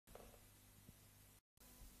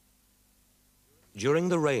During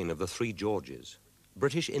the reign of the Three Georges,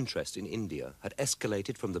 British interest in India had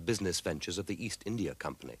escalated from the business ventures of the East India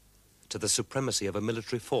Company to the supremacy of a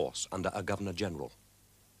military force under a Governor-General.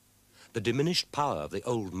 The diminished power of the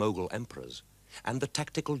old Mughal emperors and the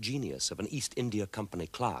tactical genius of an East India Company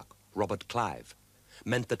clerk, Robert Clive,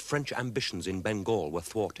 meant that French ambitions in Bengal were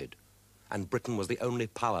thwarted, and Britain was the only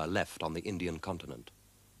power left on the Indian continent.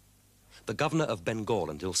 The governor of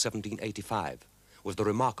Bengal until 1785 was the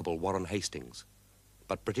remarkable Warren Hastings,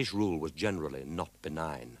 but British rule was generally not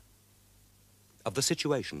benign. Of the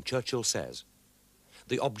situation, Churchill says,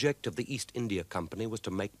 "The object of the East India Company was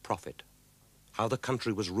to make profit. How the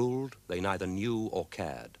country was ruled, they neither knew or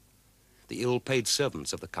cared. The ill-paid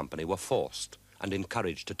servants of the company were forced and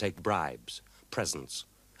encouraged to take bribes, presents,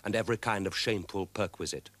 and every kind of shameful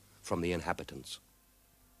perquisite from the inhabitants."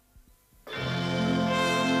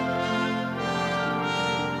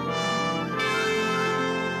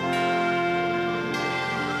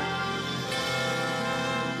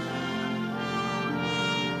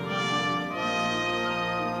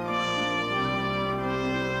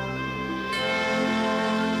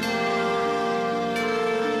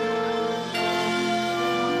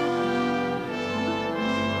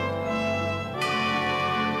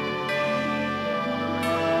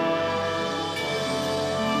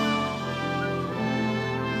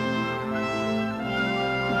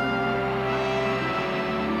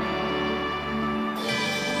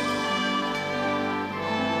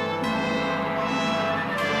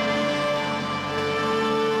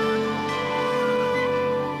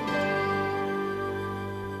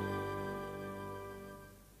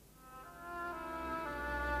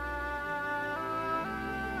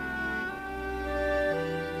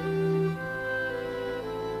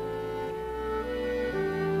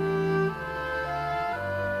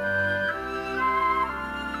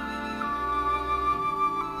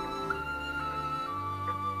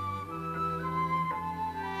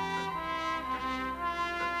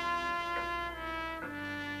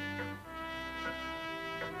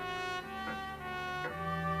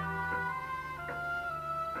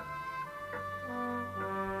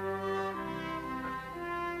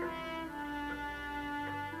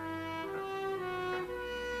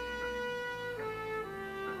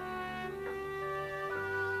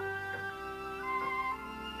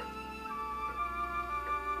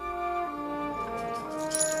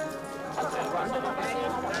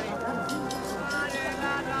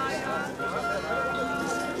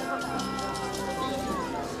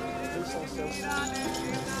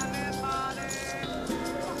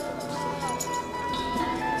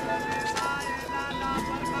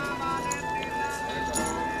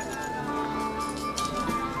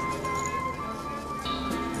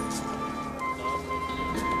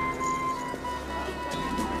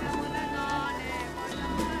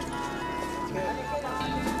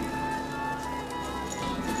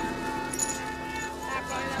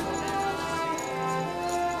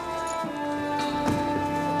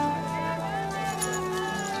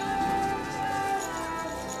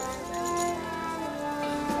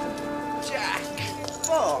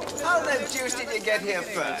 Did you get here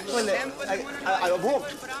first? Well, I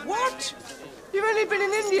walked. What? You've only been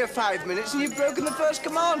in India 5 minutes and you've broken the first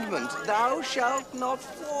commandment. Thou shalt not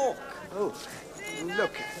walk. Oh,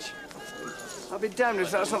 look at you. I'll be damned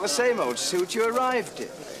if that's not the same old suit you arrived in.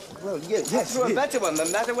 Well, yes. I threw a better one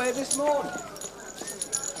than that away this morning.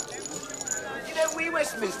 You know, we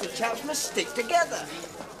Westminster chaps must stick together.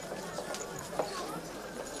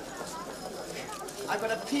 I've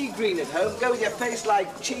got a pea green at home. Go with your face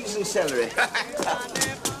like cheese and celery.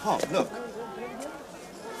 Oh, look.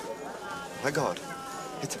 My God,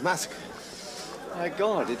 it's a massacre. My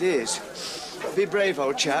God, it is. Be brave,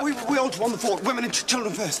 old chap. We ought to on the fort. Women and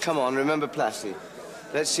children first. Come on, remember Plassey.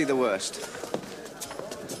 Let's see the worst.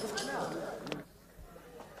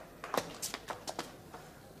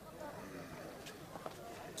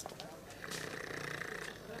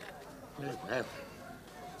 Well.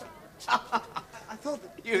 I thought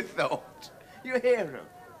that... You thought? You hero.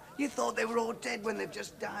 You thought they were all dead when they've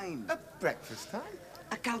just dined. At breakfast time?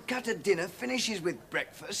 A Calcutta dinner finishes with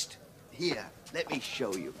breakfast. Here, let me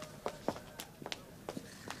show you.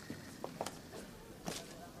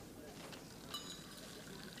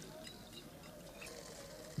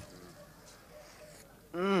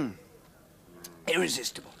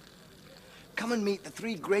 Irresistible. Come and meet the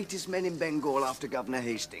 3 greatest men in Bengal after Governor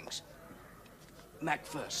Hastings.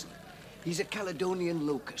 Macpherson. He's a Caledonian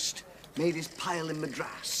locust. Made his pile in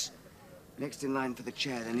Madras. Next in line for the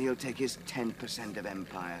chair, then he'll take his 10% of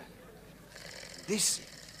empire. This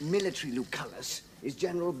military Lucullus is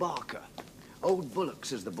General Barker. Old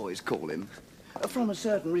Bullocks, as the boys call him. from a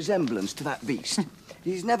certain resemblance to that beast.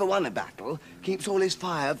 He's never won a battle, keeps all his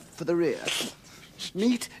fire for the rear.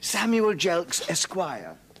 Meet Samuel Jelks,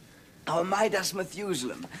 Esquire, our Midas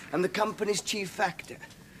Methusalem, and the company's chief factor.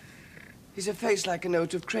 He's a face like a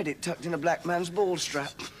note of credit tucked in a black man's ball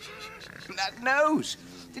strap. That nose!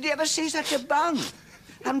 Did you ever see such a bung?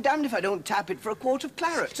 I'm damned if I don't tap it for a quart of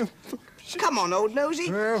claret. Come on, old nosy.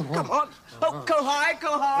 Come on. Oh, go high,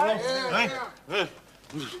 go high.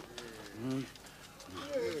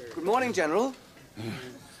 Good morning, General.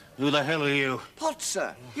 Who the hell are you? Pot,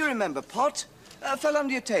 sir. You remember Pot? Fell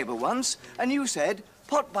under your table once, and you said,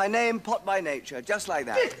 Pot by name, Pot by nature, just like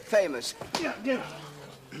that. Famous.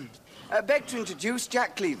 Beg to introduce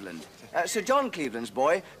Jack Cleveland. Sir John Cleveland's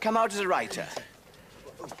boy, come out as a writer.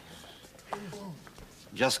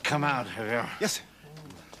 Just come out, have you? Yes, sir.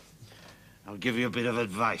 I'll give you a bit of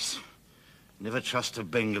advice. Never trust a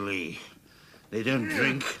Bengali. They don't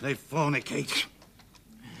drink, they fornicate.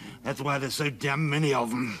 That's why there's so damn many of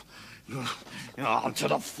them. On to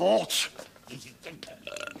the fort.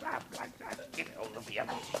 Get hold of you.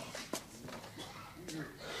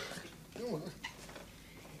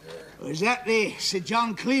 Was that the Sir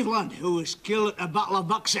John Cleveland who was killed at the Battle of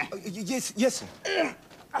Buxar? Yes, sir.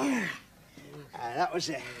 That was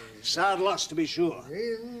a sad loss, to be sure.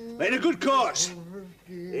 But in a good cause.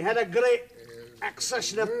 He had a great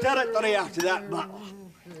accession of territory after that battle.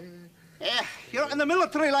 You're not in the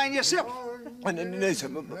military line yourself? No, sir.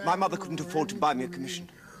 My mother couldn't afford to buy me a commission.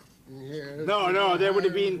 No, there would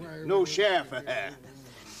have been no share for her.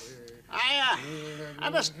 I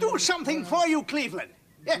must do something for you, Cleveland.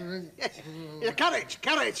 Yeah, courage.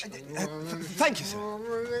 Thank you, sir.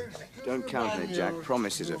 Don't count on it, Jack.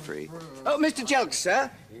 Promises are free. Oh, Mr. Jelks,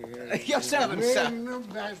 sir. Your servant, sir.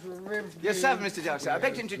 Your servant, Mr. Jelks, sir. I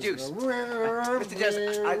beg to introduce. Mr.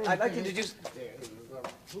 Jelks, I'd like to introduce...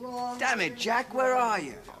 Damn it, Jack, where are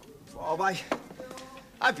you? Oh,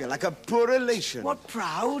 I feel like a poor relation. What,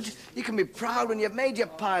 proud? You can be proud when you've made your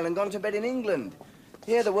pile and gone to bed in England.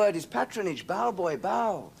 Here the word is patronage. Bow, boy,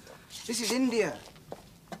 bow. This is India.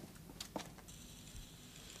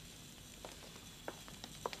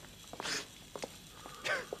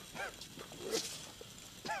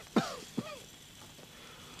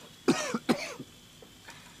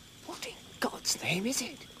 What in God's name is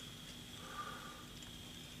it?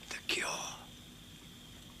 The cure.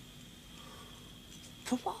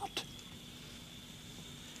 For what?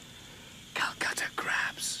 Calcutta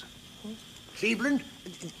crabs. Cleveland?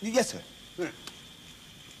 Yes, sir.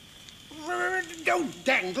 Don't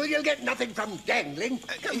dangle. You'll get nothing from dangling.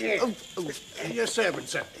 Come here. Your servant,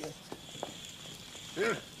 sir.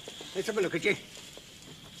 Let's have a look at you.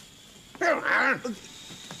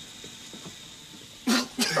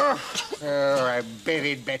 I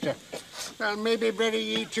buried better. Well, maybe bury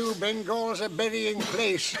ye too. Bengal's a burying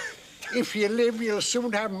place. If you live, you'll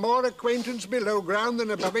soon have more acquaintance below ground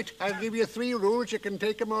than above it. I'll give you 3 rules. You can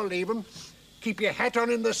take 'em or leave 'em. Keep your hat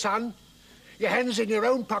on in the sun, your hands in your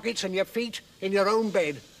own pockets, and your feet in your own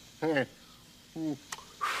bed. Are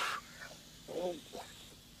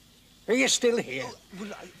you still here?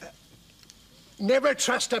 Never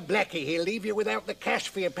trust a blackie. He'll leave you without the cash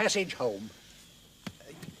for your passage home.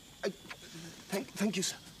 Thank you,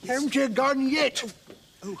 sir. Haven't you gone yet?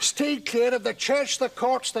 Stay clear of the church, the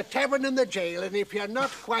courts, the tavern, and the jail, and if you're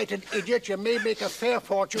not quite an idiot, you may make a fair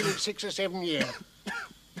fortune in 6 or 7 years.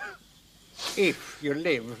 If you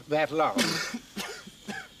live that long.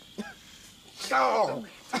 Oh,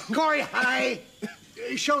 go high.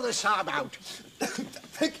 Show the Saab out.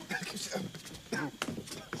 Thank you, sir.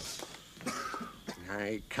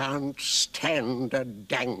 I can't stand a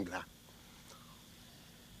dangler.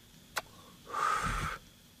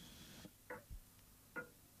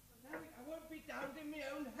 I won't be downed in my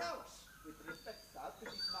own house. With respect, sir,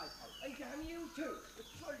 this is my house. And damn you too. But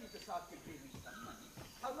surely the sir could give me some money.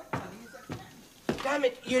 How much money is that? Damn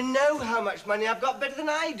it, you know how much money I've got better than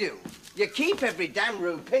I do. You keep every damn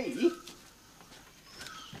rupee.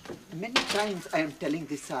 Many times I am telling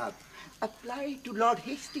the Saab, apply to Lord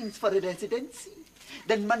Hastings for a residency.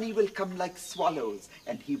 Then money will come like swallows,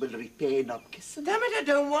 and he will repay not kissing. Damn it, I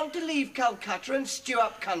don't want to leave Calcutta and stew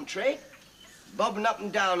up country. Bobbing up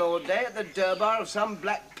and down all day at the durbar of some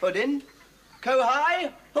black pudding.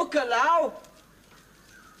 Kohai, hookalao.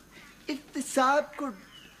 If the Saab could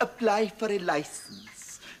apply for a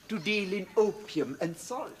license to deal in opium and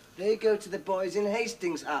salt, They go to the boys in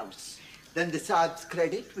Hastings' house. then the Saab's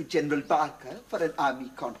credit with General Barker for an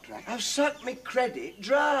army contract. I've sucked me credit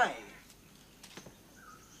dry.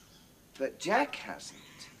 But Jack hasn't.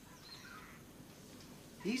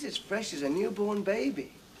 He's as fresh as a newborn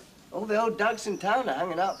baby. All the old dugs in town are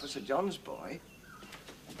hanging out for Sir John's boy.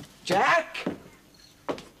 Jack!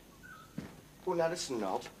 Oh, now listen,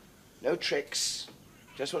 Nob. No tricks.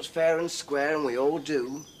 Just what's fair and square, and we all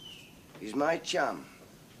do. He's my chum.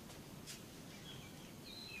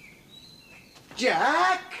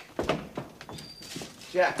 Jack!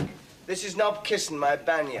 Jack, this is Nob kissing my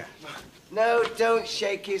banya. No, don't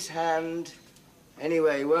shake his hand.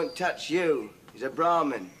 Anyway, he won't touch you. He's a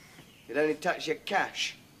Brahmin. He'll only touch your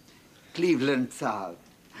cash. Cleveland, Saab.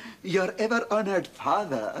 Your ever-honored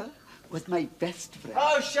father was my best friend.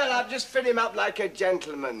 Oh, shut up. Just fill him up like a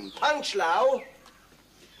gentleman. Punch, Lau.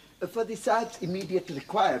 For the Saab's immediate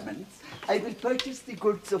requirements, I will purchase the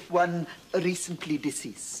goods of one recently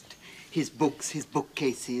deceased. His books, his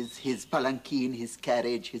bookcases, his palanquin, his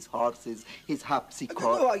carriage, his horses, his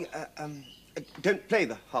harpsichord. No, I don't play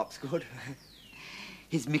the harpsichord.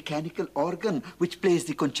 His mechanical organ, which plays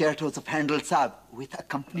the concertos of Handel, Saab, with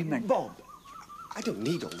accompaniment. Bob, I don't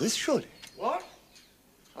need all this, surely. What?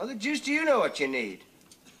 How the deuce do you know what you need?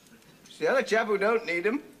 It's the other chap who don't need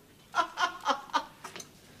them.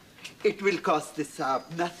 It will cost the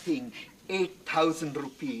Saab nothing. 8,000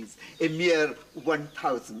 rupees, a mere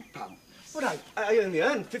 1,000 pounds. But I only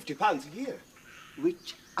earn £50 a year.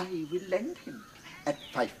 Which I will lend him at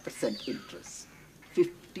 5% interest.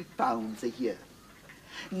 £50 a year.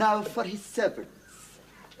 Now for his servants.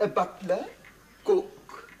 A butler,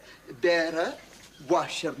 cook, bearer,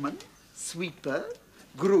 washerman, sweeper,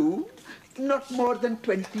 groom, not more than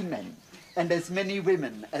 20 men, and as many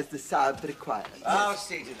women as the Saab requires. I'll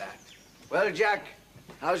see to that. Well, Jack,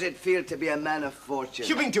 how's it feel to be a man of fortune?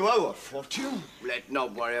 You mean to owe a fortune? Let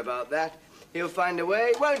Nob worry about that. He'll find a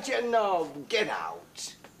way, won't you, Nob? Get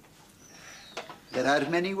out. There are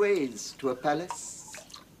many ways to a palace,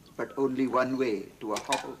 but only one way to a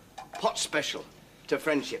hovel. Hot special to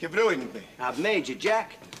friendship. You've ruined me. I've made you,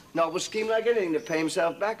 Jack. Nob will scheme like anything to pay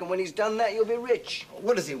himself back, and when he's done that, you'll be rich.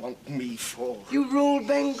 What does he want me for? You rule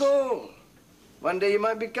Bengal. One day you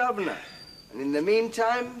might be governor. And in the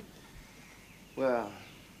meantime, well,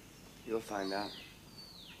 you'll find out.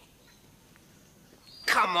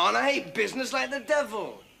 Come on, I hate business like the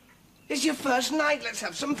devil. It's your first night. Let's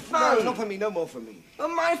have some fun. No, not for me. No more for me. Well,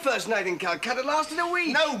 my first night in Calcutta lasted a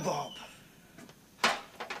week. No, Bob.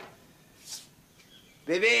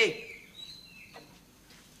 Bibi.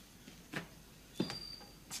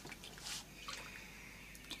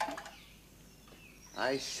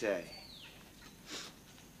 I say.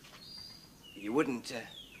 You wouldn't,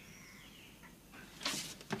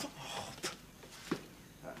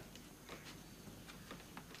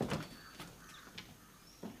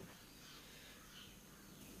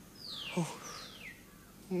 Oh,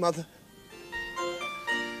 Mother.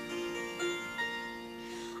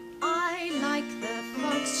 I like the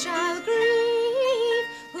fox shall grieve,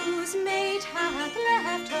 whose mate hath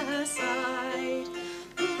left her side,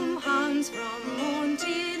 whom hounds from morn till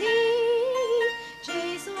eve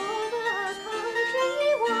chase over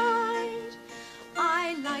country wide.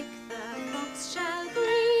 I like the fox shall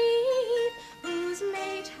grieve, whose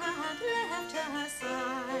mate hath left her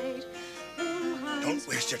side. Don't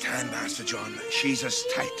waste your time, Master John. She's as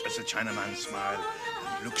tight as a Chinaman's smile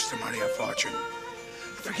and looks to marry a fortune.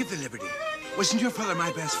 Forgive the liberty. Wasn't your father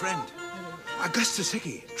my best friend? Augustus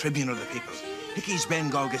Hickey, Tribune of the People. Hickey's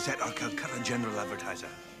Bengal Gazette, our Calcutta General Advertiser.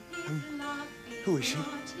 Who is she?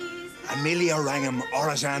 Amelia Rangham,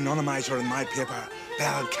 Orizan anonymizer in my paper,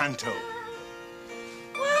 Bel Canto.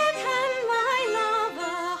 Where can my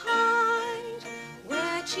lover hide?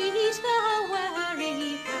 Where cheats the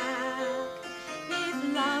weary pack?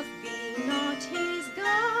 If love be not his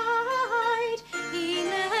guide, he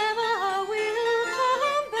never will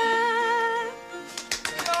come back.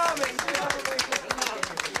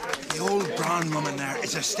 The old brown woman there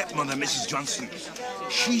is a stepmother, Mrs. Johnson.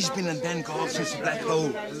 She's been in Bengal since the Black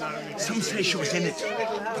Hole. Some say she was in it,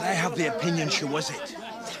 but I have the opinion she was it.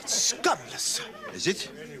 That's scandalous. Is it?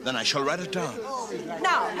 Then I shall write it down.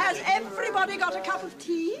 Now, has everybody got a cup of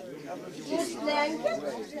tea? Miss Blanket?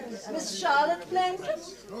 Miss Charlotte Blanket?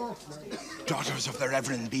 Daughters of the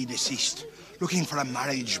Reverend be deceased, looking for a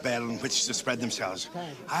marriage bell in which to spread themselves.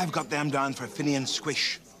 I've got them down for Finney and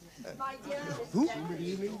Squish. Who?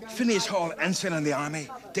 Phineas Hall, ensign in the army.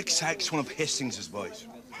 Dick Sykes, one of Hastings' boys.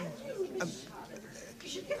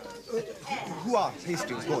 Who are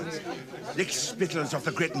Hastings' boys? Dick Spittles of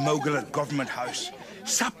the great mogul at Government House.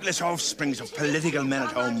 Sapless offsprings of political men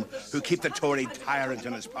at home who keep the Tory tyrant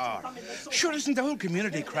in his power. Sure isn't the whole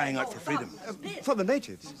community crying out for freedom? For the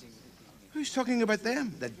natives. Who's talking about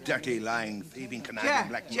them? The dirty, lying, thieving, conniving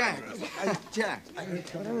black Jack, murderers. Jack,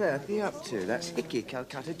 what on earth are you up to? That's Hickey,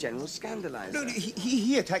 Calcutta General Scandalizer. No,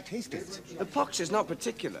 he attacked Hastings. The pox is not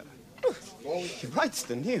particular. He writes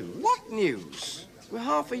the news. What news? We're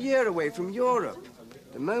half a year away from Europe.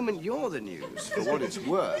 The moment you're the news, for what it's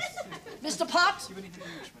worth. Mr. Potts,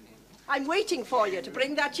 I'm waiting for you to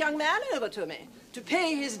bring that young man over to me to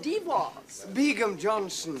pay his devoirs. Begum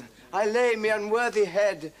Johnson, I lay me unworthy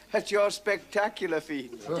head at your spectacular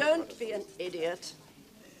feet. Don't be an idiot.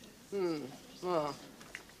 Well,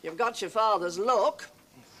 you've got your father's look.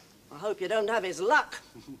 I hope you don't have his luck.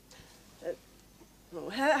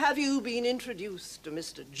 Have you been introduced to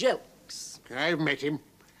Mr. Jelks? I've met him.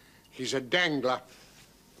 He's a dangler.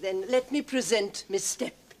 Then let me present Miss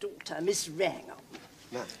stepdaughter, Miss Wrangham.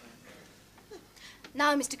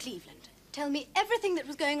 Now, Mr. Cleveland, tell me everything that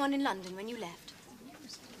was going on in London when you left.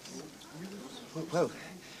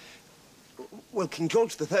 Well, King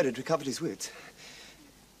George III had recovered his wits.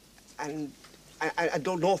 And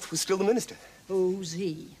Lord North was still the minister. Who's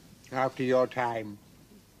he? After your time.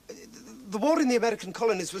 The war in the American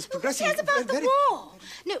colonies was progressing. Who cares about the war?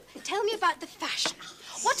 No, tell me about the fashion.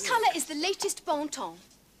 What colour is the latest bon ton?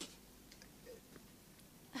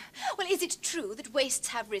 Well, is it true that waists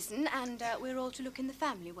have risen and we're all to look in the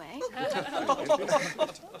family way?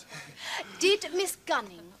 Did Miss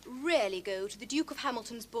Gunning really go to the Duke of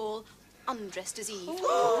Hamilton's ball undressed as Eve?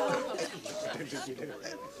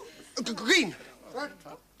 Green!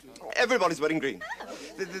 Everybody's wearing green.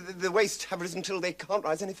 The waists have risen till they can't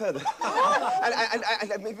rise any further.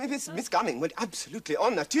 And Miss Gunning went absolutely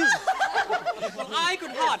on that too. Well, I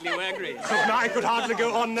could hardly wear green. I could hardly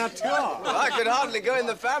go on that tour. Well, I could hardly go in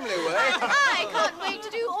the family way. I can't wait to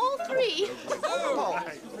do all three.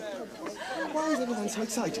 Why is everyone so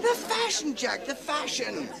excited? The fashion, Jack, the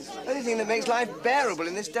fashion. Anything that makes life bearable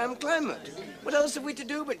in this damn climate. What else have we to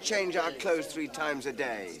do but change our clothes 3 times a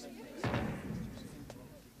day?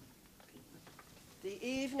 The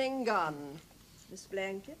evening gone, Miss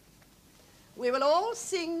Blanket. We will all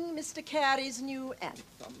sing Mr. Carey's new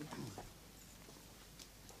anthem.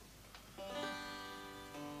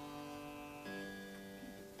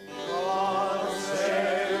 God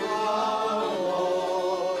save our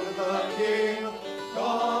Lord the King.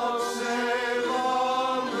 God save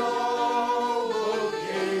our noble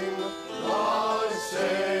King. God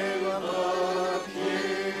save the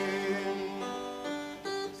King.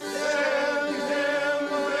 Send him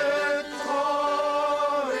victorious,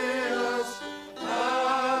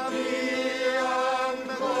 happy and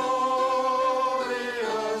glorious,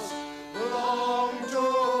 long to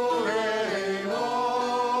reign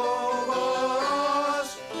over us.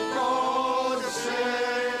 God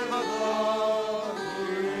save the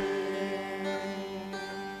King.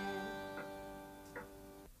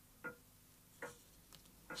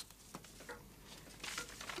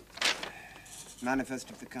 Manifest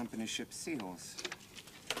of the company's ship Seahorse.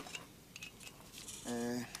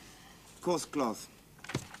 Coarse cloth.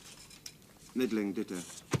 Middling ditto.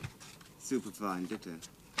 Superfine ditto.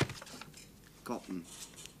 Cotton.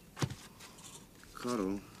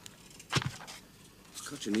 Coral.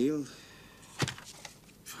 Cochineal.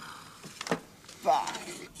 By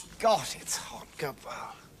God, it's hot,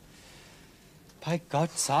 Gabal. By God,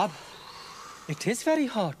 Saab, it is very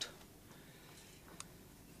hot.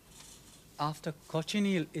 After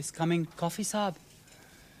cochineal is coming coffee, Saab.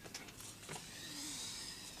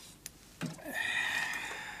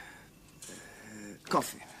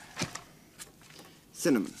 Coffee.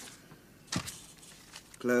 Cinnamon.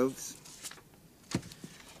 Cloves.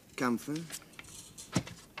 Camphor.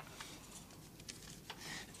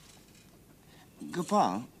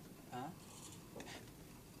 Gopal? Huh?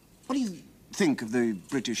 What do you think of the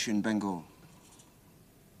British in Bengal?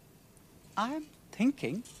 I'm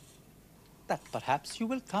thinking that perhaps you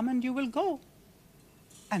will come and you will go.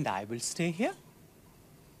 And I will stay here.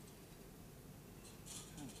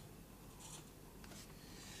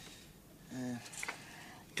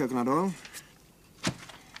 Coconut oil.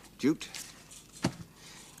 Jute.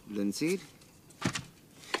 Linseed.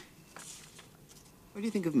 What do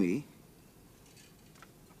you think of me?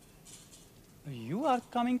 You are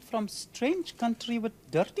coming from strange country with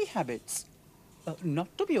dirty habits.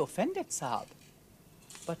 Not to be offended, Saab,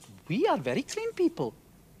 but we are very clean people.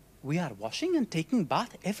 We are washing and taking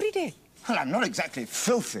bath every day. Well, I'm not exactly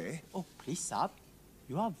filthy. Oh, please, Saab,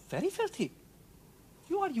 you are very filthy.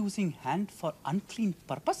 You are using hand for unclean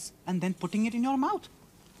purpose and then putting it in your mouth.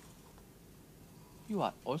 You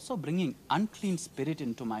are also bringing unclean spirit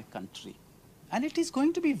into my country, and it is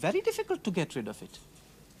going to be very difficult to get rid of it.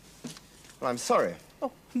 Well, I'm sorry.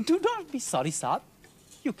 Oh, do not be sorry, Saab.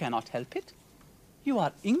 You cannot help it. You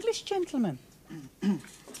are English gentlemen.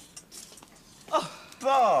 Oh,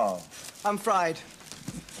 Bob. I'm fried.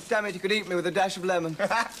 Damn it, you could eat me with a dash of lemon.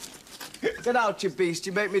 Get out, you beast.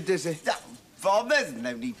 You make me dizzy. Bob, there's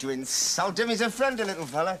no need to insult him. He's a friendly little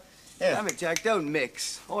fella. Here. Damn it, Jack, don't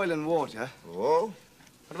mix. Oil and water. Oh?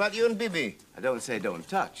 What about you and Bibi? I don't say don't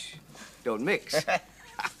touch. Don't mix.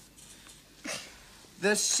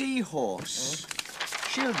 The seahorse.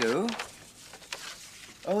 She'll do.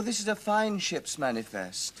 Oh, this is a fine ship's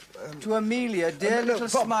manifest. To Amelia, dear little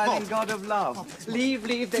smiling god of love. Leave,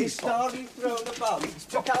 they starry throne above.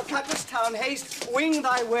 To Calcutta's town, haste, wing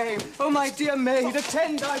thy way. Oh, my dear maid,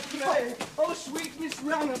 attend, I pray. Oh, sweet Miss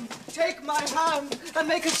Ranham, take my hand and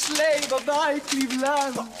make a slave of thy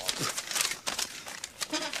Cleveland.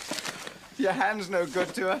 Your hand's no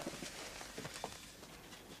good to her.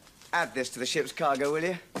 Add this to the ship's cargo, will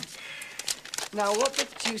you? Now, what the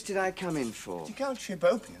deuce did I come in for? You can't ship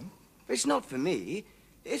opium. It's not for me.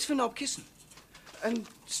 It's for Nob Kisson. And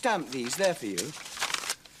stamp these. They're for you.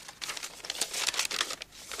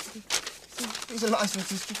 These are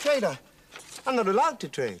licenses to trade. I'm not allowed to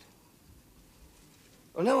trade.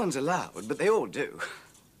 Well, no one's allowed, but they all do.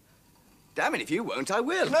 Damn it, if you won't, I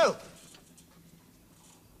will. No.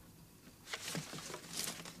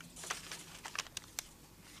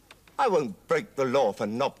 I won't break the law for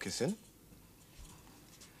Nob Kisson.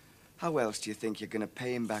 How else do you think you're going to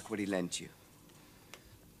pay him back what he lent you?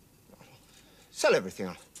 Sell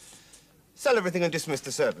everything. Sell everything and dismiss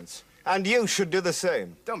the servants. And you should do the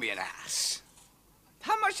same. Don't be an ass.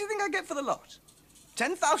 How much do you think I get for the lot?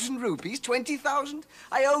 10,000 rupees? 20,000?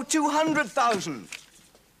 I owe 200,000.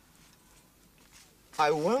 I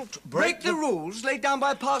won't break the rules laid down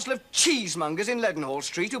by a parcel of cheesemongers in Leadenhall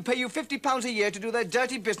Street who pay you £50 a year to do their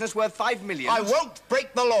dirty business worth $5 million. I won't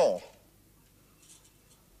break the law.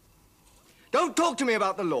 Don't talk to me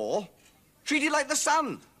about the law. Treat it like the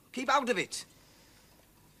sun. Keep out of it.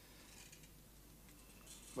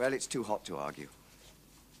 Well, it's too hot to argue.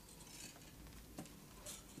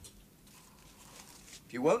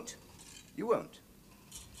 If you won't, you won't.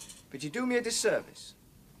 But you do me a disservice.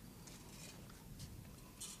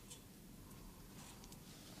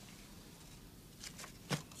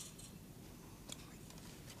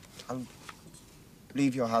 I'll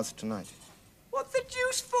leave your house tonight. What the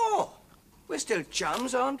deuce for? We're still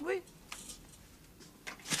chums, aren't we?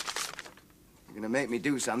 You're gonna make me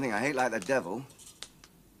do something I hate like the devil.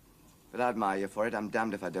 But I admire you for it. I'm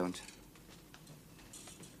damned if I don't.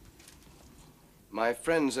 My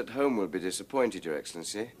friends at home will be disappointed, Your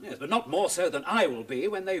Excellency. Yes, but not more so than I will be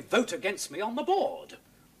when they vote against me on the board.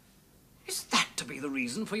 Is that to be the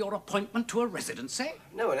reason for your appointment to a residency?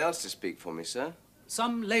 No one else to speak for me, sir.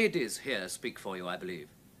 Some ladies here speak for you, I believe.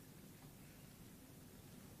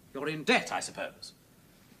 You're in debt, I suppose.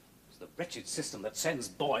 It's the wretched system that sends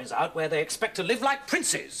boys out where they expect to live like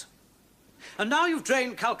princes. And now you've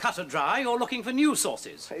drained Calcutta dry, you're looking for new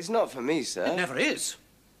sources. It's not for me, sir. It never is.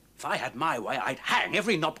 If I had my way, I'd hang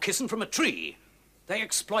every Nob Kisson from a tree. They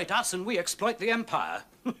exploit us and we exploit the empire.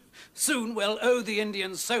 Soon we'll owe the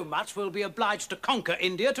Indians so much we'll be obliged to conquer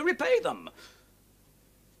India to repay them.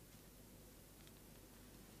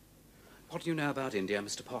 What do you know about India,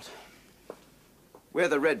 Mr. Pott? We're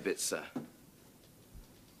the red bits, sir.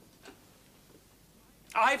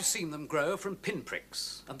 I've seen them grow from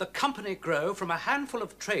pinpricks, and the company grow from a handful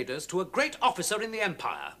of traders to a great officer in the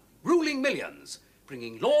empire, ruling millions,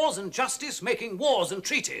 bringing laws and justice, making wars and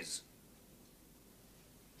treaties.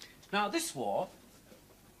 Now, this war,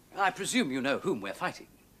 I presume you know whom we're fighting.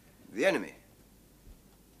 The enemy.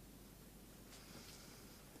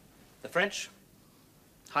 The French,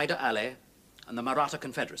 Hyder Ali, and the Maratha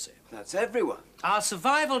Confederacy. That's everyone. Our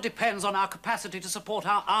survival depends on our capacity to support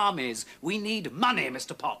our armies. We need money,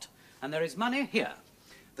 Mr. Pott. And there is money here.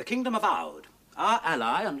 The Kingdom of Oudh, our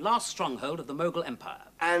ally and last stronghold of the Mughal Empire.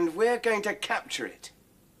 And we're going to capture it.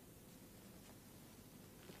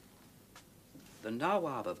 The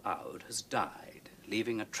Nawab of Oudh has died,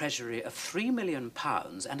 leaving a treasury of £3 million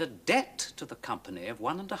and a debt to the company of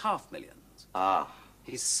 £1.5 million. Ah.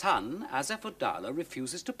 His son, Asaf-ud-Dawla,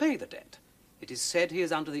 refuses to pay the debt. It is said he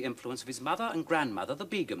is under the influence of his mother and grandmother, the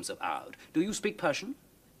Begums of Oudh. Do you speak Persian?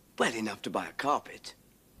 Well enough to buy a carpet.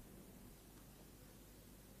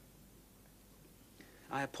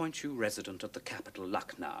 I appoint you resident of the capital,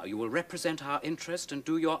 Lucknow. You will represent our interest and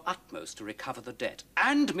do your utmost to recover the debt.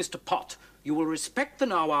 And, Mr. Pott, you will respect the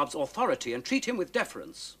Nawab's authority and treat him with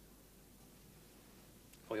deference.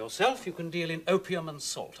 For yourself, you can deal in opium and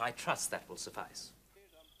salt. I trust that will suffice.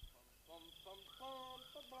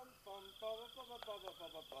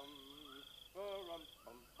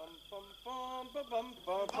 Where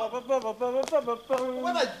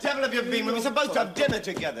the devil have you been? We were supposed to have dinner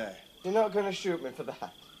together. You're not going to shoot me for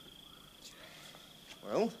that.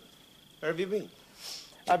 Well, where have you been?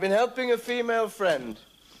 I've been helping a female friend.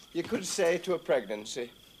 You could say to a pregnancy.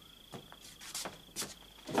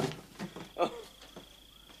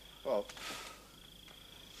 Oh.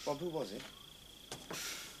 Well, who was it?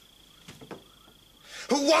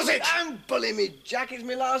 Who was it? Don't bully me, Jack. It's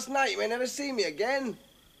me last night. You may never see me again.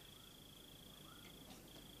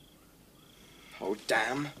 Oh,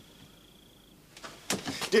 damn.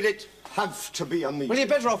 Did it have to be on me? Well, you're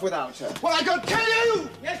better off without her. Well, I could tell you!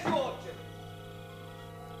 Yes, you ought to.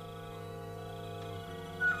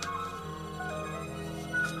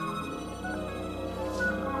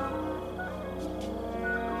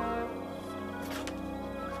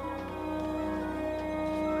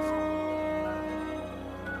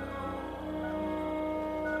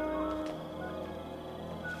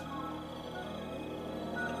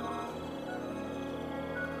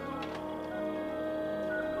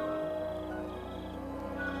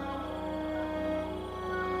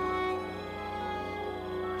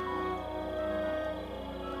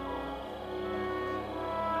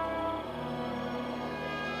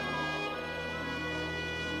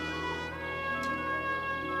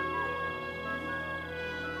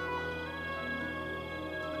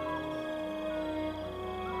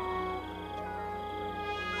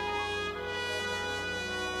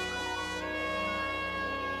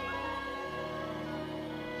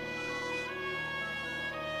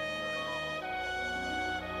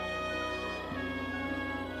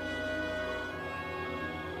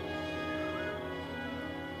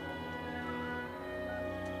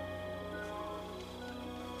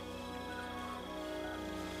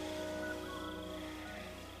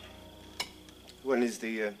 When is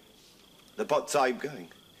the pot sahib going?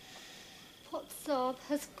 Pot Sahib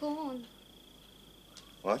has gone.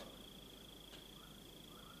 What?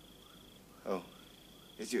 Oh,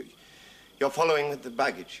 you're following with the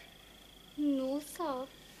baggage? No, Sahib.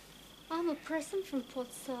 I'm a present from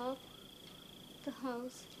Pot Sahib. The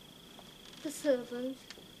house, the servant,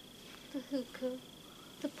 the hookah,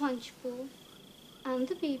 the punch bowl, and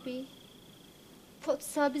the baby. Pot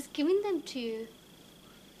Sahib is giving them to you.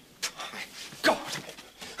 God!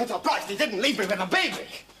 I'm surprised he didn't leave me with a baby!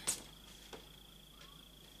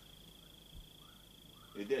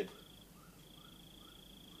 He did.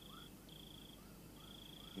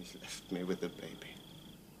 He's left me with a baby.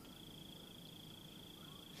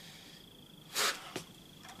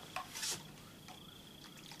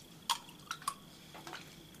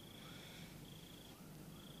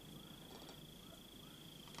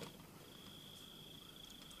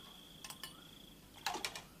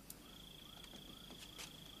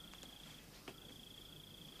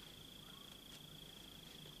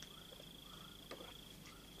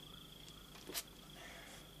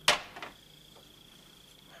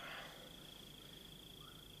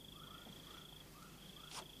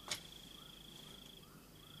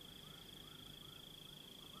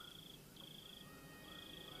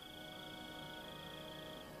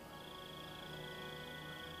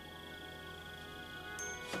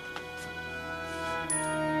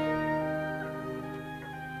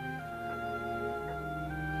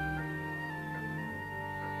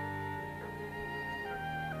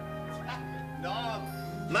 No,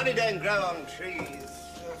 money don't grow on trees.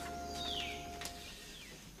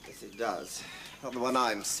 Yes, it does. Not the one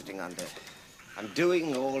I'm sitting under. I'm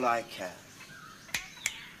doing all I can.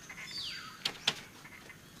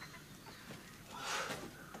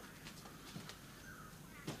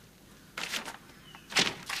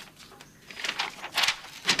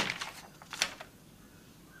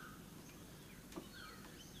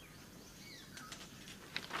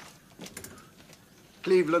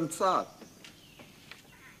 Cleveland, sir.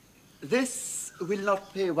 This will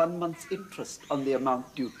not pay 1 month's interest on the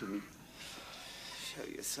amount due to me. Show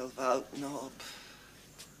yourself out, Nob.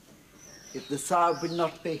 If the Tsar will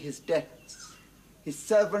not pay his debts, his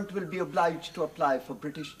servant will be obliged to apply for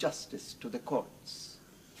British justice to the courts.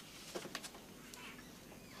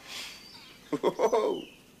 Whoa!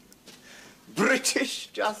 British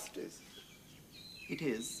justice? It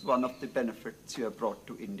is one of the benefits you have brought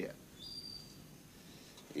to India.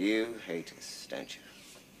 You hate us, don't you?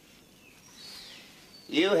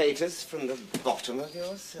 You hate us from the bottom of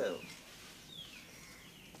your soul.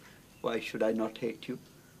 Why should I not hate you?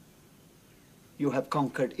 You have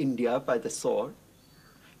conquered India by the sword.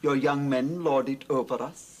 Your young men lord it over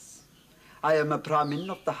us. I am a Brahmin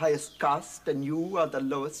of the highest caste, and you are the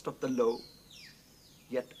lowest of the low.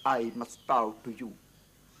 Yet I must bow to you.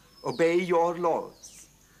 Obey your laws.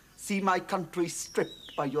 See my country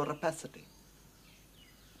stripped by your rapacity.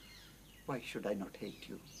 Why should I not hate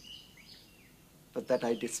you? But that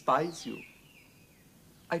I despise you.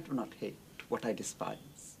 I do not hate what I despise.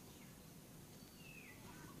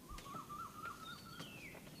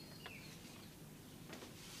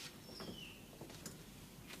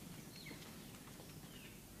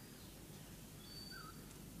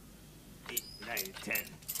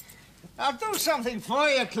 I'll do something for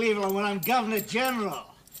you, Cleveland, when I'm Governor General.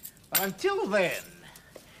 But until then,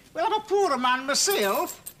 well, I'm a poor man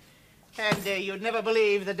myself. And you'd never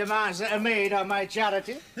believe the demands that are made on my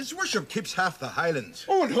charity. His worship keeps half the Highlands.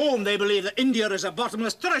 Oh, at home they believe that India is a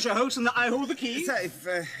bottomless treasure house and that I hold the key. Sir, if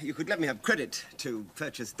you could let me have credit to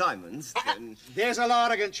purchase diamonds, then... There's a law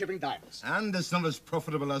against shipping diamonds. And it's not as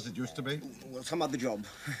profitable as it used to be. Well, some other job.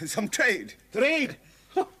 Some trade. Trade?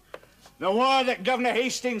 The war that Governor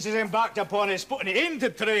Hastings has embarked upon is putting an end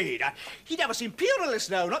to trade. He'd have us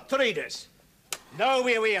imperialists now, not traders. Now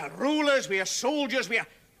we are rulers, we are soldiers, we are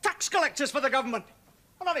tax collectors for the government.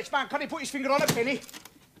 Well, now, this man can't he put his finger on a penny.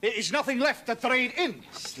 There is nothing left to trade in.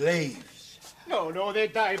 Slaves. No, they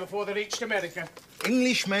die before they reached America.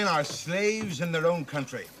 Englishmen are slaves in their own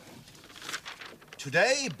country.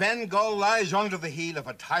 Today, Bengal lies under the heel of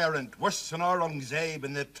a tyrant worse than Aurangzeb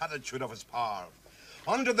in the platitude of his power.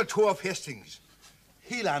 Under the toe of Hastings,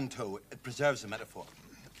 heel and toe, it preserves the metaphor.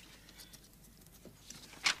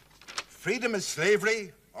 Freedom is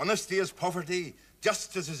slavery, honesty is poverty,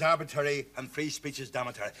 justice is arbitrary, and free speech is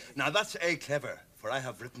damnatory. Now that's clever, for I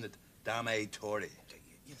have written it damnatory.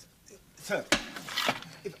 Yes. Sir,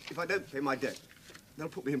 if I don't pay my debt, they'll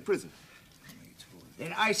put me in prison.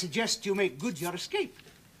 Then I suggest you make good your escape.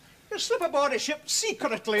 You slip aboard a ship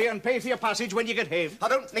secretly and pay for your passage when you get home. I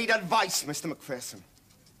don't need advice, Mr. Macpherson.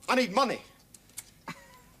 I need money.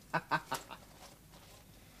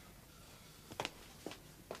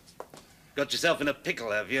 Got yourself in a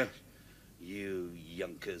pickle, have you? You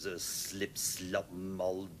yunkers, a slip-slop,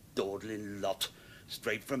 moll-dawdling lot.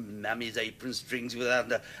 Straight from Mammy's apron strings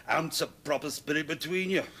without an ounce of proper spirit between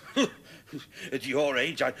you. At your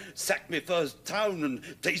age, I sacked my first town and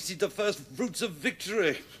tasted the first fruits of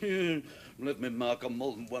victory. Left me mark on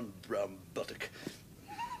more than one brown buttock.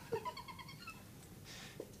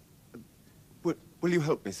 Will you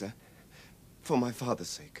help me, sir? For my father's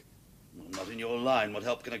sake. Well, not in your line. What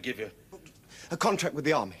help can I give you? A contract with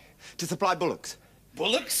the army to supply bullocks.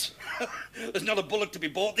 Bullocks? There's not a bullock to be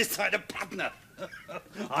bought this side of Patna.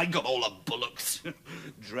 I got all the bullocks.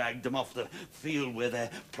 Dragged them off the field with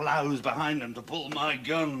their ploughs behind them to pull my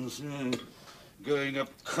guns. Going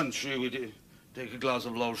up country with you. Take a glass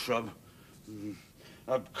of low shrub.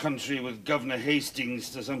 Up country with Governor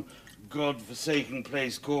Hastings to some god-forsaken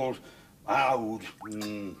place called Oud.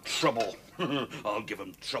 Trouble. I'll give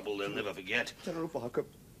them trouble they'll never forget. General Barker,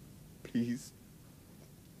 please.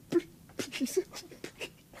 Please.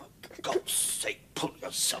 For God's sake, pull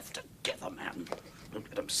yourself together, man. Don't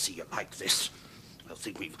let them see you like this. They'll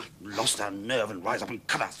think we've lost our nerve and rise up and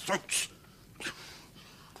cut our throats.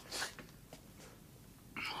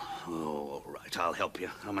 Oh, all right, I'll help you.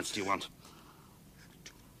 How much do you want?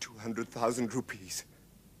 200,000 rupees.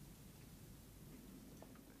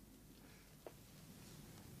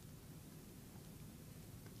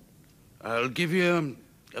 I'll give you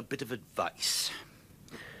a bit of advice.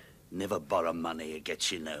 Never borrow money, it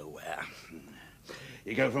gets you nowhere.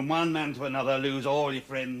 You go from one man to another, lose all your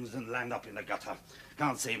friends, and land up in the gutter.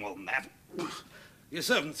 Can't say more than that. Your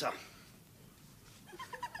servant, sir.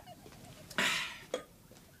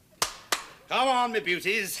 Come on, my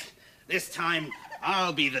beauties. This time,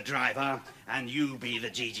 I'll be the driver, and you be the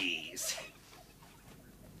GGs.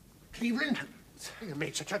 Cleveland, you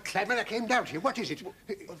made such a clamor I came down here. What is it?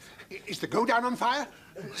 Is the go-down on fire?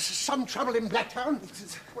 Some trouble in Blacktown?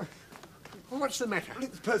 What's the matter?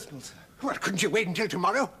 It's personal, sir. What, couldn't you wait until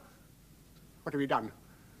tomorrow? What have you done?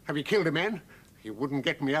 Have you killed a man? You wouldn't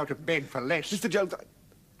get me out of bed for less. Mr. Jones,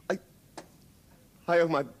 I owe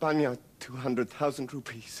my banya 200,000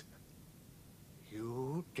 rupees.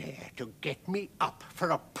 You dare to get me up for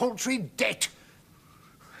a paltry debt?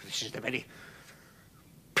 This is the very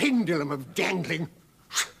pendulum of dangling.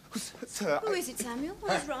 Sir, Who is it, Samuel?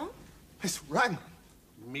 What's wrong? Miss Rangan.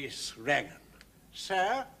 Miss Rangan.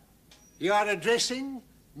 Sir, you are addressing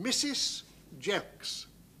Mrs. Jelks.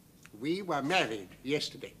 We were married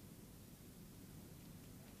yesterday.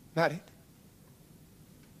 Married?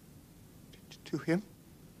 To him?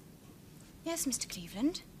 Yes, Mr.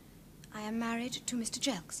 Cleveland. I am married to Mr.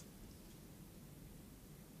 Jelks.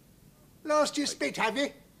 Lost your spit, have you?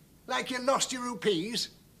 Like you lost your rupees?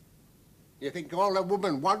 You think all a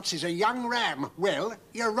woman wants is a young ram. Well,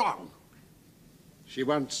 you're wrong. She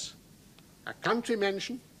wants a country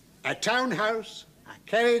mansion, a townhouse, a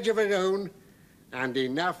carriage of her own, and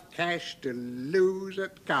enough cash to lose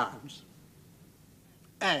at cards.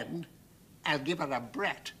 And I'll give her a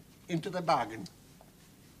brat into the bargain.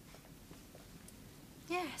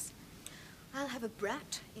 Yes, I'll have a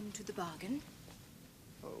brat into the bargain.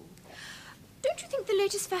 Oh. Don't you think the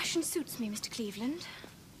latest fashion suits me, Mr. Cleveland?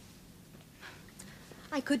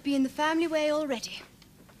 I could be in the family way already.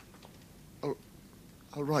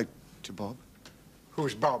 I'll write to Bob.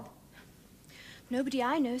 Who's Bob? Nobody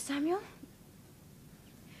I know, Samuel.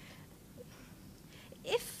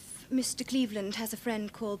 If Mr. Cleveland has a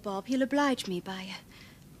friend called Bob, he'll oblige me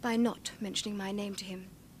by not mentioning my name to him.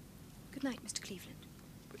 Good night, Mr. Cleveland.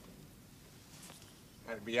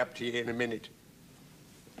 I'll be up to you in a minute.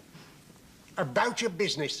 About your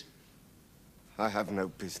business. I have no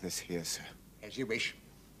business here, sir. As you wish.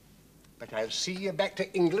 But I'll see you back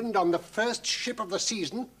to England on the first ship of the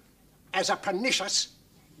season as a pernicious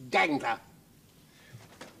dangler.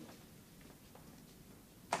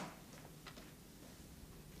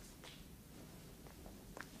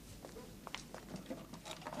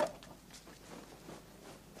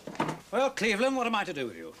 Well, Cleveland, what am I to do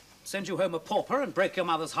with you? Send you home a pauper and break your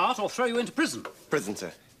mother's heart, or throw you into prison? Prison,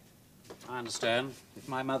 sir. I understand. If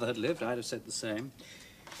my mother had lived, I'd have said the same.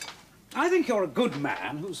 I think you're a good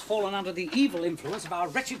man who's fallen under the evil influence of our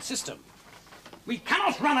wretched system. We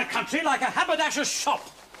cannot run a country like a haberdasher's shop.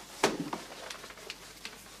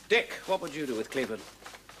 Dick, what would you do with Cleveland?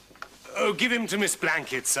 Oh, give him to Miss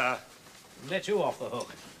Blanket, sir. Let you off the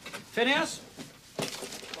hook. Phineas?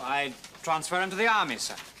 I'd transfer him to the army,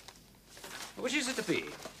 sir. Which is it to be?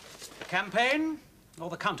 The campaign or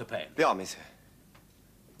the counterpain? The army, sir.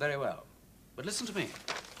 Very well. But listen to me.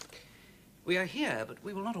 We are here, but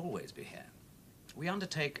we will not always be here. We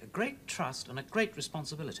undertake a great trust and a great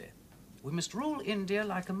responsibility. We must rule India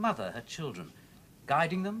like a mother her children,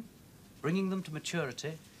 guiding them, bringing them to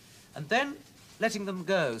maturity, and then letting them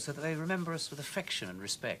go so that they remember us with affection and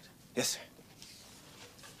respect. Yes, sir.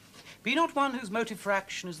 Be not one whose motive for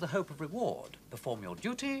action is the hope of reward. Perform your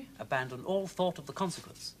duty, abandon all thought of the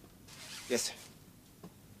consequence. Yes, sir.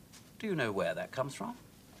 Do you know where that comes from?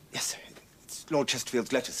 Yes, sir. It's Lord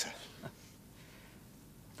Chesterfield's letter, sir.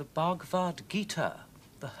 The Bhagavad Gita,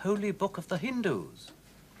 the holy book of the Hindus.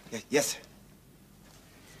 Yes, sir.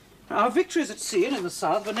 Our victories at sea and in the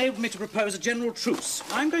south have enabled me to propose a general truce.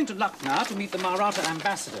 I'm going to Lucknow to meet the Maratha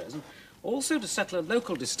ambassadors, and also to settle a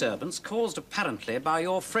local disturbance caused apparently by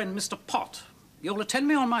your friend Mr. Pott. You'll attend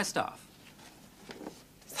me on my staff.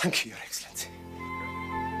 Thank you, Your Excellency.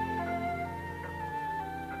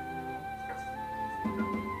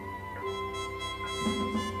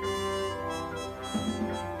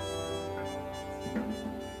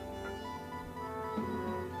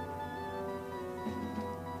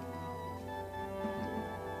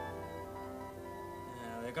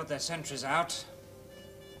 They've got their sentries out.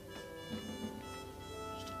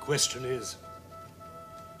 The question is,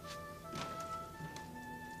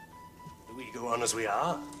 do we go on as we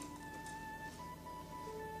are?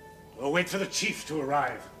 Or wait for the chief to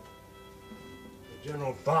arrive?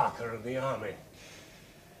 General Barker of the army. It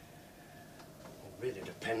really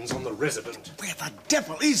depends on the resident. Where the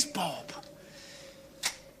devil is Bob?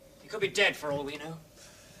 He could be dead for all we know.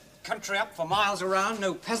 Country up for miles around,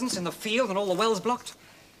 no peasants in the field and all the wells blocked.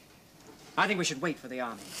 I think we should wait for the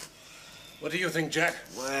army. What do you think, Jack?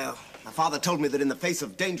 Well, my father told me that in the face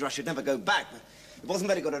of danger I should never go back, but it wasn't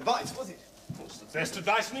very good advice, was it? It's the best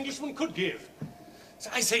advice an Englishman could give. So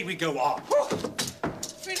I say we go on.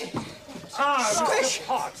 Finny! Mr.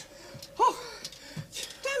 Pott! Oh,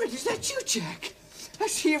 damn it, is that you, Jack? I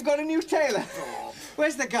see you've got a new tailor. Oh.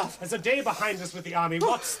 Where's the guff? There's a day behind us with the army.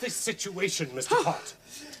 What's this situation, Mr. Pott?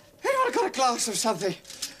 Anyone got a glass of something?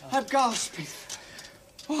 I'm gasping.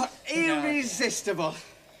 What irresistible.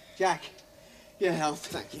 Jack, your health.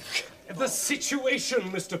 Thank you. The situation,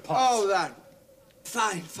 Mr. Pott. Oh, that.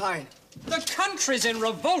 Fine, fine. The country's in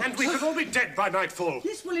revolt. And we could all be dead by nightfall.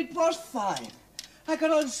 Yes, well, it was fine. I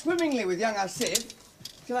got on swimmingly with young Asif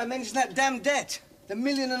till I mentioned that damn debt. The $1.5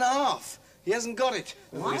 million. He hasn't got it.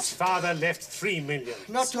 What? His father left $3 million.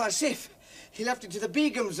 Not to Asif. He left it to the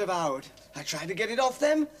Begums of Howard. I tried to get it off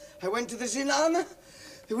them. I went to the Zinan.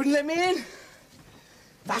 They wouldn't let me in.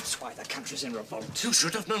 That's why the country's in revolt. You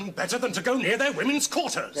should have known better than to go near their women's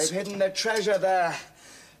quarters. They've hidden their treasure there.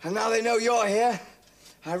 And now they know you're here.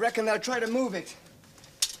 I reckon they'll try to move it.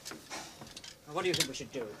 What do you think we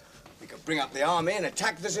should do? We could bring up the army and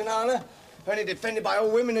attack the Zinana, only defended by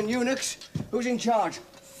old women and eunuchs. Who's in charge?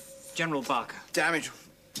 General Barker. Damn it.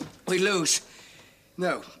 We lose.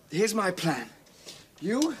 No, here's my plan.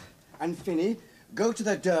 You and Finney Go to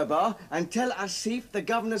the Durbar and tell Asif the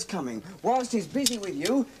governor's coming. Whilst he's busy with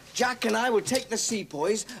you, Jack and I will take the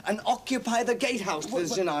sepoys and occupy the gatehouse for the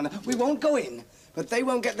Zenana. We won't go in, but they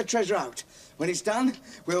won't get the treasure out. When it's done,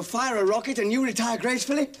 we'll fire a rocket and you retire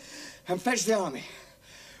gracefully and fetch the army.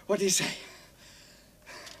 What do you say?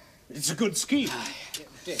 It's a good scheme.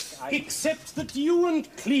 Dick, except that you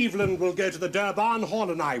and Cleveland will go to the Durbar and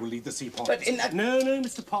Hall and I will lead the sepoys. But in that... No,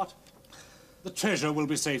 Mr. Pott. The treasure will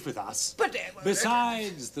be safe with us. But...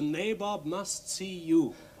 Besides, the nabob must see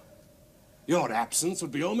you. Your absence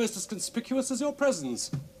would be almost as conspicuous as your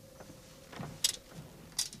presence.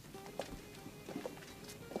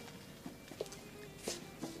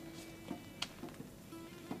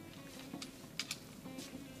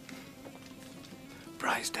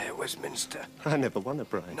 Prize day at Westminster. I never won a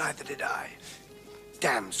prize. Neither did I.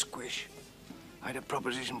 Damn squish. I had a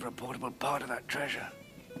proposition for a portable part of that treasure.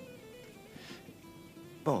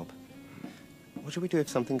 Bob, what shall we do if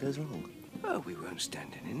something goes wrong? Oh, we won't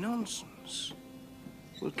stand any nonsense.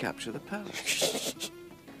 We'll capture the palace.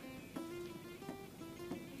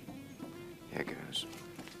 Here goes.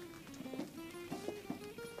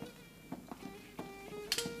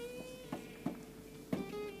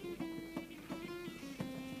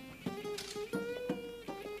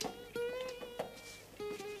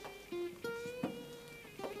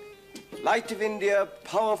 Light of India,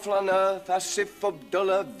 powerful on earth, Asif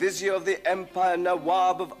Abdullah, Vizier of the Empire,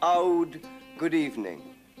 Nawab of Oudh, good evening.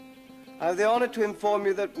 I have the honor to inform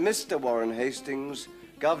you that Mr. Warren Hastings,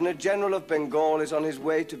 Governor General of Bengal, is on his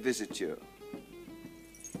way to visit you.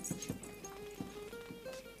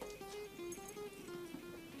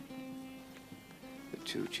 The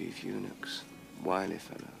two chief eunuchs, wily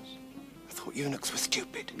fellows. I thought eunuchs were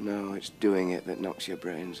stupid. No, it's doing it that knocks your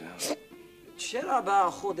brains out.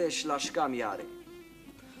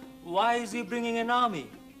 Why is he bringing an army?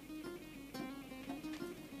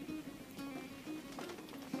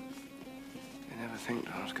 You never think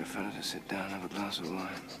to ask a fella to sit down and have a glass of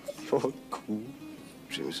wine. You're cool.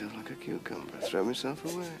 Treat myself like a cucumber, throw myself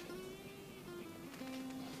away.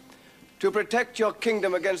 To protect your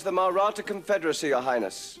kingdom against the Maratha Confederacy, Your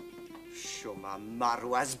Highness. Shoma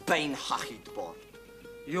maru az bain hachid bord.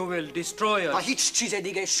 You will destroy us.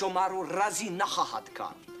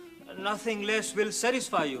 Nothing less will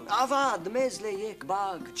satisfy you.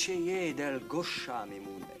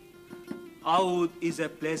 Oudh is a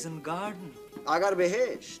pleasant garden. Agar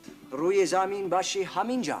behesht, ruye zamin bashi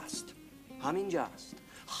haminjast. Haminjast.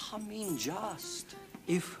 Haminjast.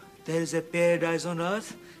 If there is a paradise on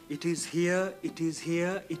earth, it is here, it is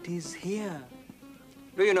here, it is here.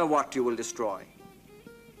 Do you know what you will destroy?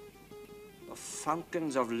 The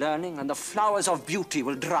fountains of learning and the flowers of beauty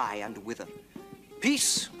will dry and wither.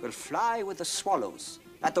 Peace will fly with the swallows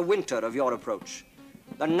at the winter of your approach.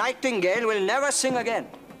 The nightingale will never sing again.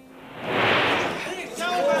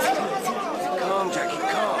 Calm, Jackie,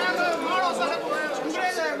 calm.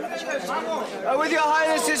 With Your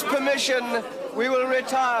Highness's permission, we will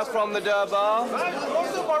retire from the Durbar.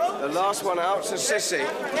 The last one out's a sissy.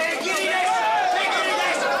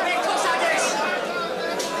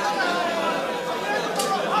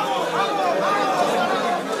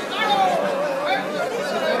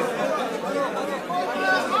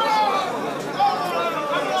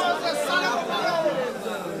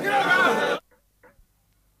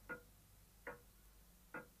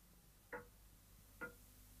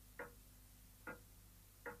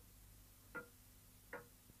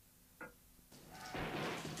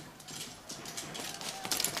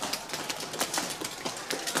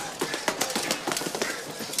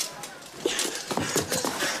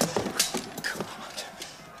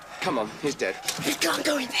 Come on, he's dead. He can't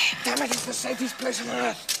go in there. Damn it, it's the safest place on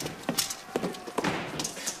earth.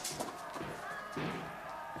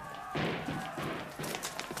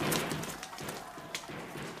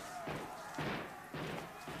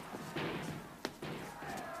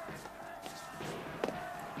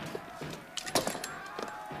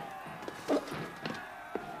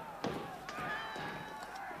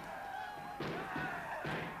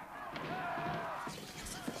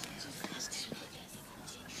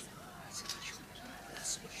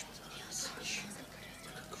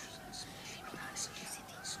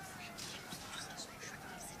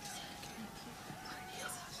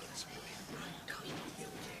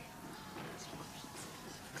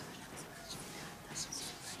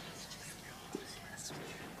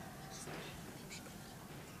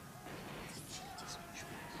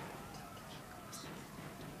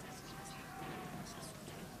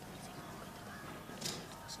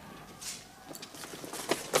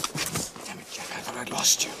 I'd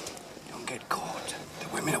lost you. Don't get caught. The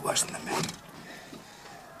women are worse than the men.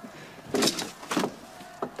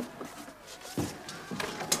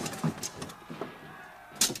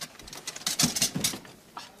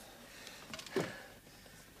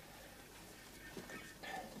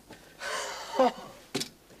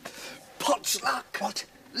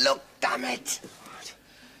 it.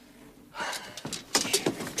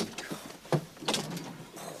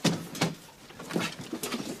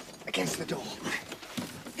 Against the door.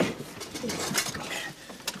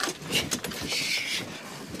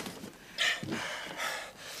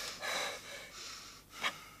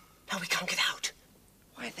 Now we can't get out.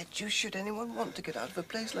 Why the deuce should anyone want to get out of a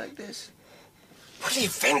place like this? Well,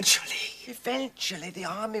 Eventually, the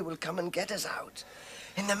army will come and get us out.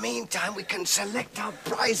 In the meantime, we can select our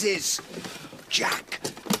prizes. Jack,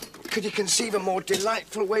 could you conceive a more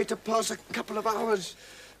delightful way to pass a couple of hours?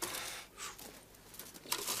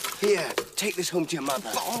 Here, take this home to your mother.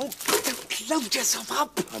 Oh, don't load yourself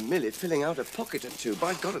up. I'm merely filling out a pocket or two.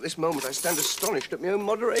 By God, at this moment, I stand astonished at my own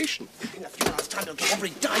moderation. In a few hours' time, I'll get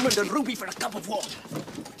every diamond and ruby for a cup of water.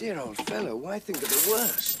 Dear old fellow, why think of the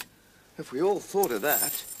worst? If we all thought of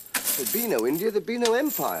that, there'd be no India, there'd be no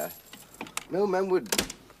empire. No man would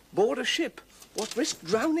board a ship. What, risk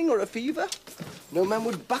drowning or a fever? No man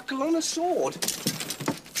would buckle on a sword.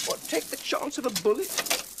 What, take the chance of a bullet?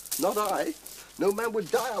 Not I. No man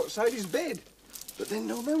would die outside his bed. But then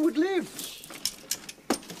no man would live.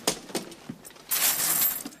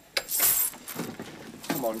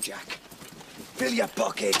 Come on, Jack. Fill your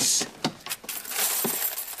pockets.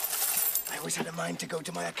 I always had a mind to go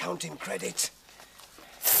to my accounting credit.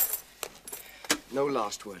 No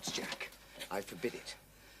last words, Jack. I forbid it.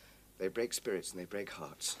 They break spirits and they break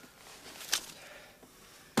hearts.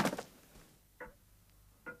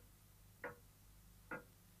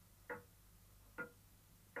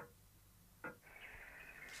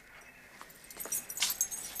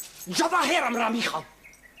 Javaheram Ramichal.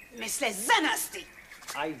 Mr. Zenasti.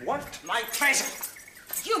 I want my treasure.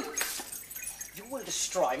 You will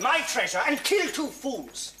destroy my treasure and kill two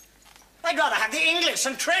fools. I'd rather have the English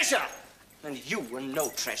and treasure than you and no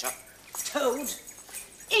treasure. Toad.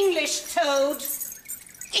 English toad.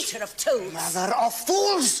 Eater of toads. Mother of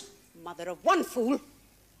fools. Mother of one fool.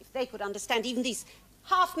 If they could understand, even these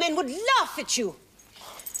half-men would laugh at you.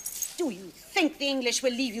 Do you think the English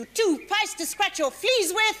will leave you two pies to scratch your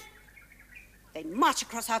fleas with? They march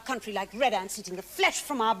across our country like red ants eating the flesh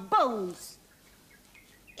from our bones.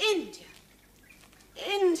 India.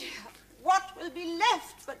 India. What will be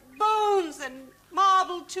left but bones and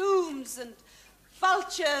marble tombs and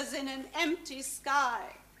vultures in an empty sky?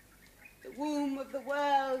 The womb of the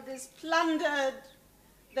world is plundered.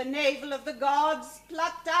 The navel of the gods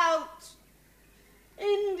plucked out.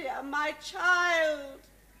 India, my child,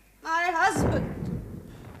 my husband.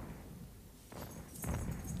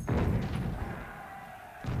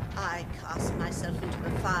 I cast myself into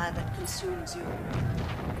the fire that consumes you.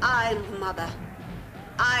 I am the mother.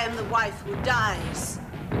 I am the wife who dies,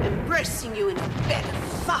 embracing you in a bed of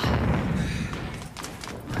fire.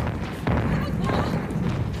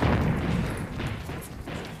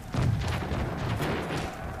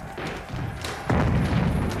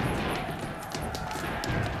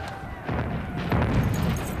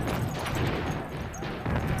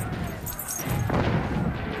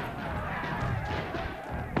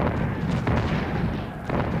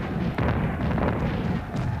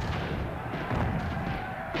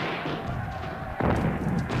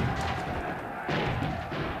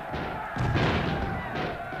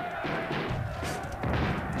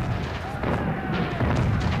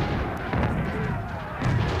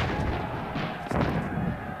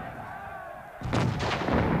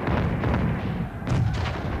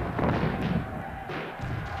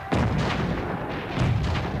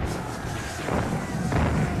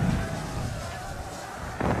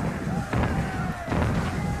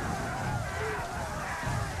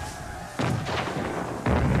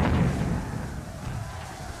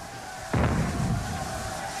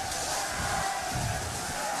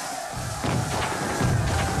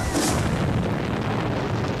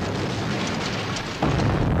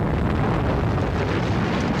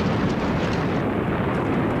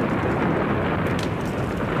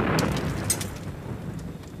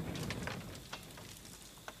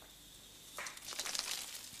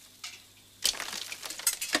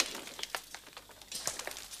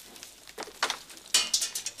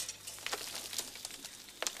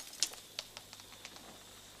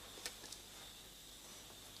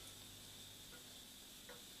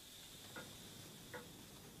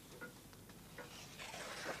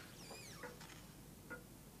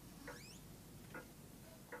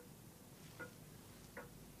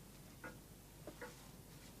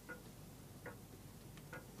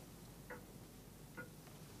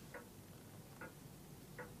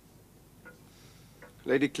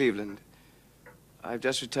 Lady Cleveland, I've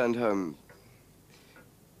just returned home.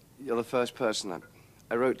 You're the first person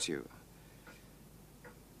I wrote to you.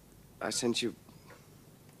 I sent you...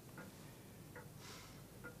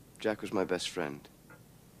 Jack was my best friend.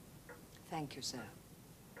 Thank you, sir.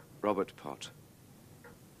 Robert Pott.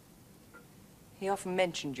 He often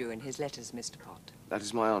mentioned you in his letters, Mr. Pott. That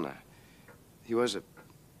is my honor. He was a... It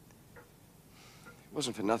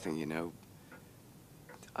wasn't for nothing, you know.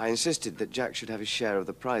 I insisted that Jack should have his share of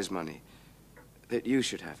the prize money, that you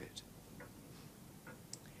should have it.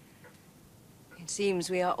 It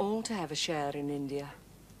seems we are all to have a share in India.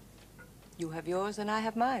 You have yours and I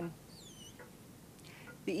have mine.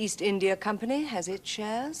 The East India Company has its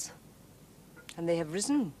shares, and they have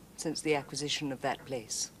risen since the acquisition of that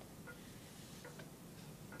place.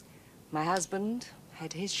 My husband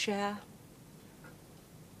had his share.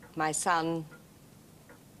 My son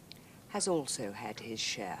has also had his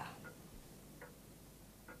share.